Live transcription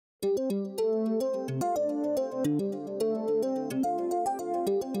All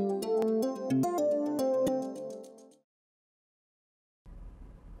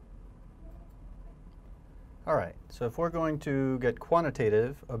right, so if we're going to get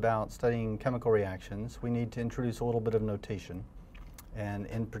quantitative about studying chemical reactions, we need to introduce a little bit of notation. And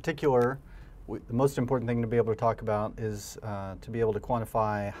in particular, the most important thing to be able to talk about is to be able to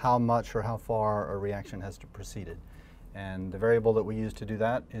quantify how much or how far a reaction has proceeded. And the variable that we use to do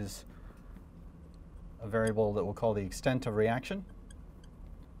that is a variable that we'll call the extent of reaction.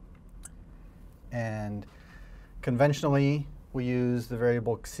 And conventionally, we use the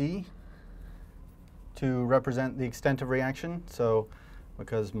variable xi to represent the extent of reaction. So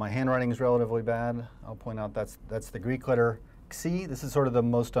because my handwriting is relatively bad, I'll point out that's the Greek letter xi. This is sort of the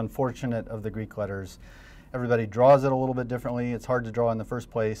most unfortunate of the Greek letters. Everybody draws it a little bit differently. It's hard to draw in the first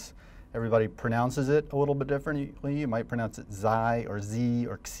place. Everybody pronounces it a little bit differently. You might pronounce it xi or z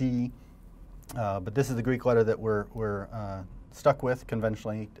or xi. But this is the Greek letter that we're stuck with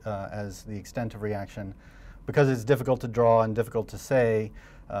conventionally as the extent of reaction. Because it's difficult to draw and difficult to say,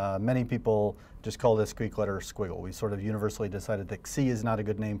 many people just call this Greek letter squiggle. We sort of universally decided that xi is not a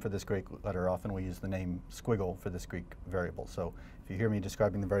good name for this Greek letter. Often we use the name squiggle for this Greek variable. So if you hear me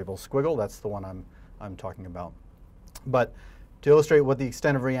describing the variable squiggle, that's the one I'm talking about. But to illustrate what the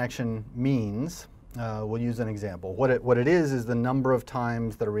extent of reaction means, we'll use an example. What it is the number of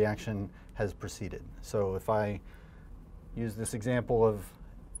times that a reaction has proceeded. So if I use this example of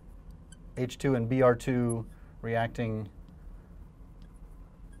H2 and Br2 reacting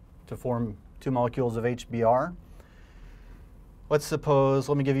to form 2 molecules of HBr.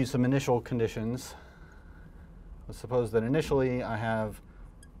 Let me give you some initial conditions. Let's suppose that initially I have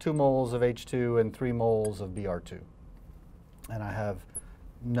 2 moles of H2 and 3 moles of Br2. And I have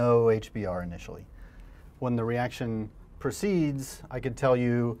no HBr initially. When the reaction proceeds, I could tell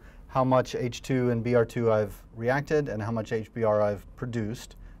you how much H2 and Br2 I've reacted and how much HBr I've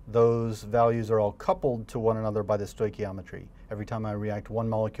produced. Those values are all coupled to one another by the stoichiometry. Every time I react 1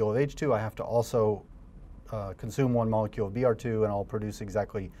 molecule of H2, I have to also consume 1 molecule of Br2, and I'll produce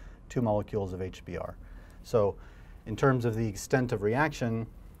exactly 2 molecules of HBr. So in terms of the extent of reaction,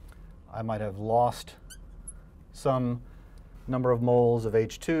 I might have lost some number of moles of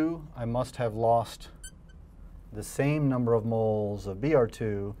H2. I must have lost the same number of moles of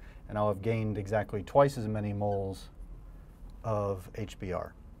Br2, and I'll have gained exactly twice as many moles of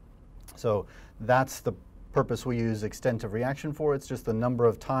HBr. So that's the purpose we use extent of reaction for. It's just the number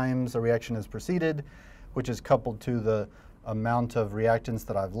of times a reaction has proceeded, which is coupled to the amount of reactants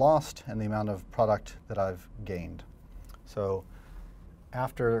that I've lost and the amount of product that I've gained. So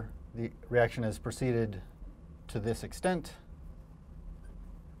after the reaction has proceeded to this extent,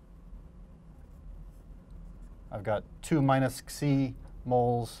 I've got 2 minus xi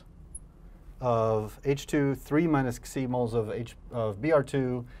moles of H2, 3 minus xi moles of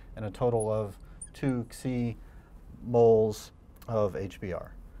Br2, and a total of 2 xi moles of HBr.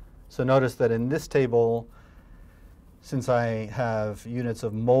 So notice that in this table, since I have units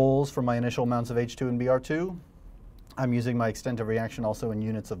of moles for my initial amounts of H2 and Br2, I'm using my extent of reaction also in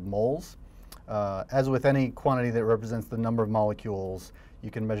units of moles. As with any quantity that represents the number of molecules, you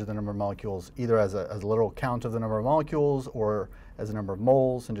can measure the number of molecules either as a literal count of the number of molecules or as a number of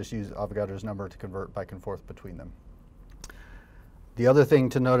moles, and just use Avogadro's number to convert back and forth between them. The other thing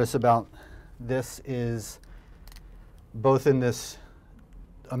to notice about this is both in this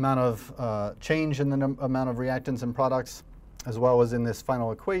amount of change in the amount of reactants and products, as well as in this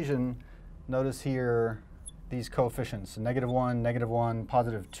final equation, notice here these coefficients, -1, -1,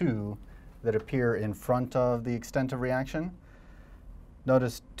 +2, that appear in front of the extent of reaction.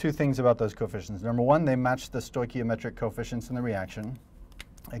 Notice 2 things about those coefficients. Number 1, they match the stoichiometric coefficients in the reaction.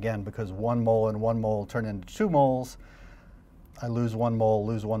 Again, because 1 mole and 1 mole turn into 2 moles, I lose 1 mole,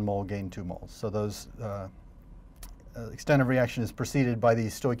 lose 1 mole, gain 2 moles. So those extent of reaction is preceded by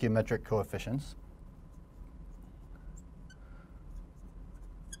these stoichiometric coefficients.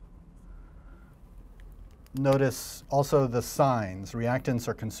 Notice also the signs. Reactants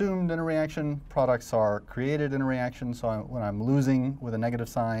are consumed in a reaction. Products are created in a reaction. So when I'm losing with a negative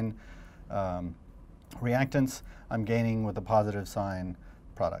sign reactants, I'm gaining with a positive sign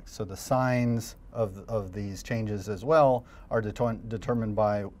products. So the signs of these changes as well are determined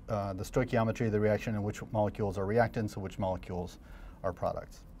by the stoichiometry of the reaction and which molecules are reactants and which molecules are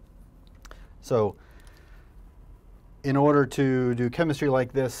products. So in order to do chemistry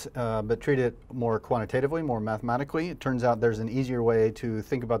like this, but treat it more quantitatively, more mathematically, it turns out there's an easier way to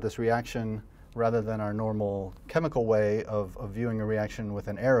think about this reaction rather than our normal chemical way of viewing a reaction with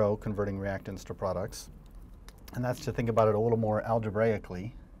an arrow converting reactants to products. And that's to think about it a little more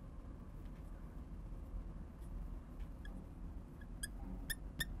algebraically.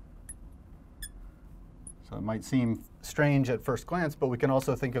 So it might seem strange at first glance, but we can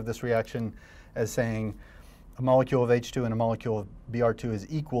also think of this reaction as saying a molecule of H2 and a molecule of Br2 is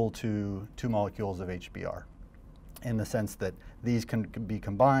equal to 2 molecules of HBr, in the sense that these can be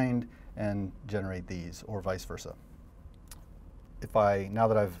combined and generate these, or vice versa. If now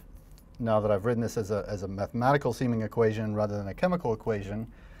that I've written this as a mathematical seeming equation rather than a chemical equation,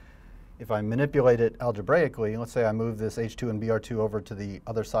 if I manipulate it algebraically, let's say I move this H2 and Br2 over to the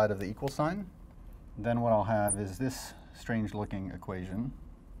other side of the equal sign, then what I'll have is this strange looking equation.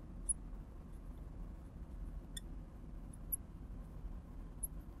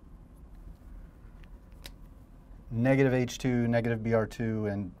 Negative H2, negative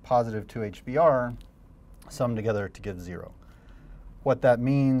Br2, and positive 2HBr sum together to give 0. What that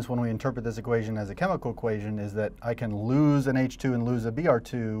means when we interpret this equation as a chemical equation is that I can lose an H2 and lose a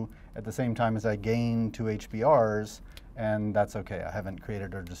Br2 at the same time as I gain 2 HBrs, and that's okay. I haven't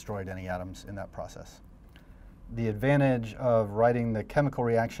created or destroyed any atoms in that process. The advantage of writing the chemical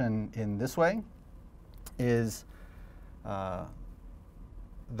reaction in this way is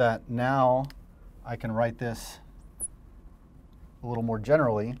that now I can write this a little more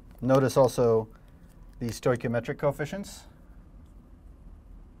generally. Notice also these stoichiometric coefficients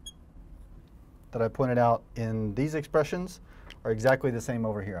that I pointed out in these expressions are exactly the same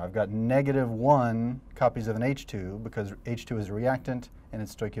over here. I've got -1 copies of an H2 because H2 is a reactant and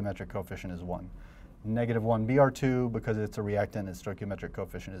its stoichiometric coefficient is 1. -1 Br2 because it's a reactant and its stoichiometric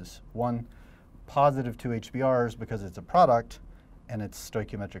coefficient is 1. Positive 2 HBrs because it's a product and its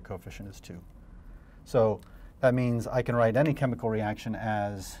stoichiometric coefficient is 2. So that means I can write any chemical reaction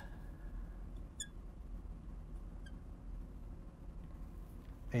as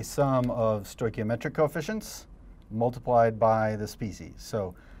a sum of stoichiometric coefficients multiplied by the species.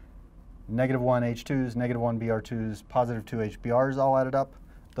 So -1 H2s, -1 Br2s, positive 2 HBrs all added up.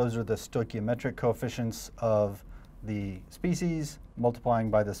 Those are the stoichiometric coefficients of the species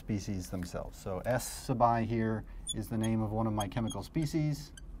multiplying by the species themselves. So S sub I here is the name of one of my chemical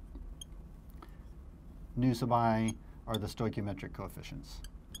species. Nu sub I are the stoichiometric coefficients.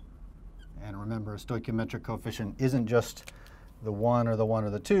 And remember, a stoichiometric coefficient isn't just the 1 or the 1 or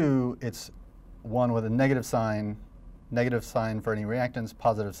the 2, it's 1 with a negative sign for any reactants,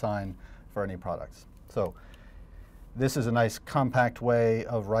 positive sign for any products. So this is a nice compact way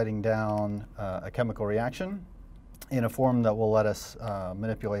of writing down a chemical reaction in a form that will let us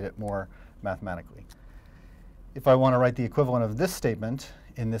manipulate it more mathematically. If I want to write the equivalent of this statement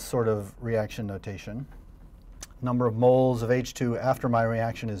in this sort of reaction notation, number of moles of H2 after my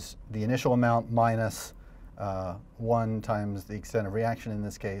reaction is the initial amount minus 1 times the extent of reaction in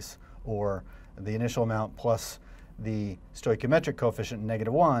this case, or the initial amount plus the stoichiometric coefficient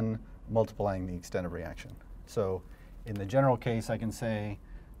 -1 multiplying the extent of reaction. So in the general case, I can say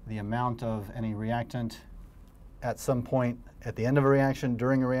the amount of any reactant at some point at the end of a reaction,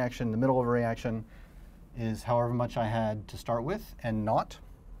 during a reaction, in the middle of a reaction, is however much I had to start with and naught,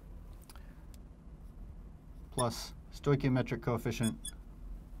 plus stoichiometric coefficient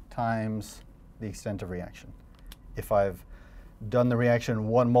times the extent of reaction. If I've done the reaction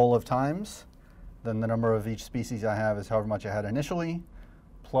 1 mole of times, then the number of each species I have is however much I had initially,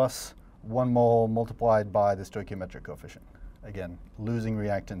 plus 1 mole multiplied by the stoichiometric coefficient. Again, losing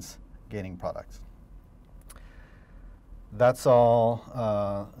reactants, gaining products. That's all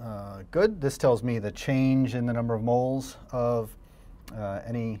good. This tells me the change in the number of moles of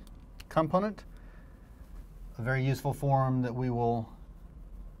any component. A very useful form that we will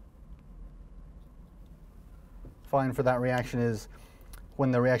find for that reaction is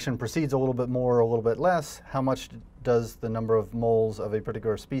when the reaction proceeds a little bit more or a little bit less, how much does the number of moles of a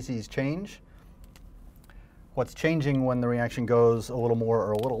particular species change? What's changing when the reaction goes a little more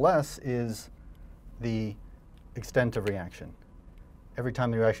or a little less is the extent of reaction. Every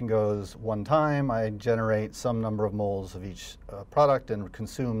time the reaction goes 1 time, I generate some number of moles of each product and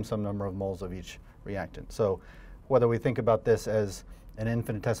consume some number of moles of each reactant. So whether we think about this as an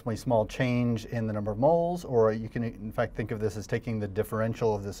infinitesimally small change in the number of moles, or you can in fact think of this as taking the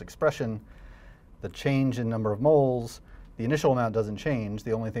differential of this expression, the change in number of moles, the initial amount doesn't change.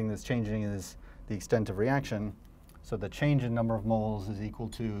 The only thing that's changing is the extent of reaction. So the change in number of moles is equal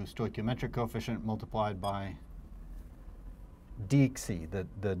to stoichiometric coefficient multiplied by dxc,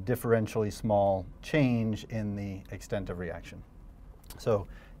 the differentially small change in the extent of reaction. So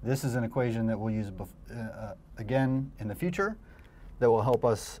this is an equation that we'll use again in the future that will help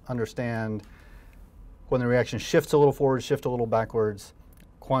us understand when the reaction shifts a little forward, shift a little backwards,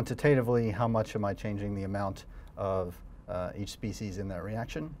 quantitatively how much am I changing the amount of each species in that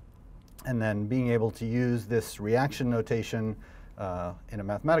reaction. And then being able to use this reaction notation in a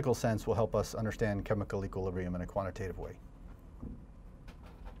mathematical sense, will help us understand chemical equilibrium in a quantitative way.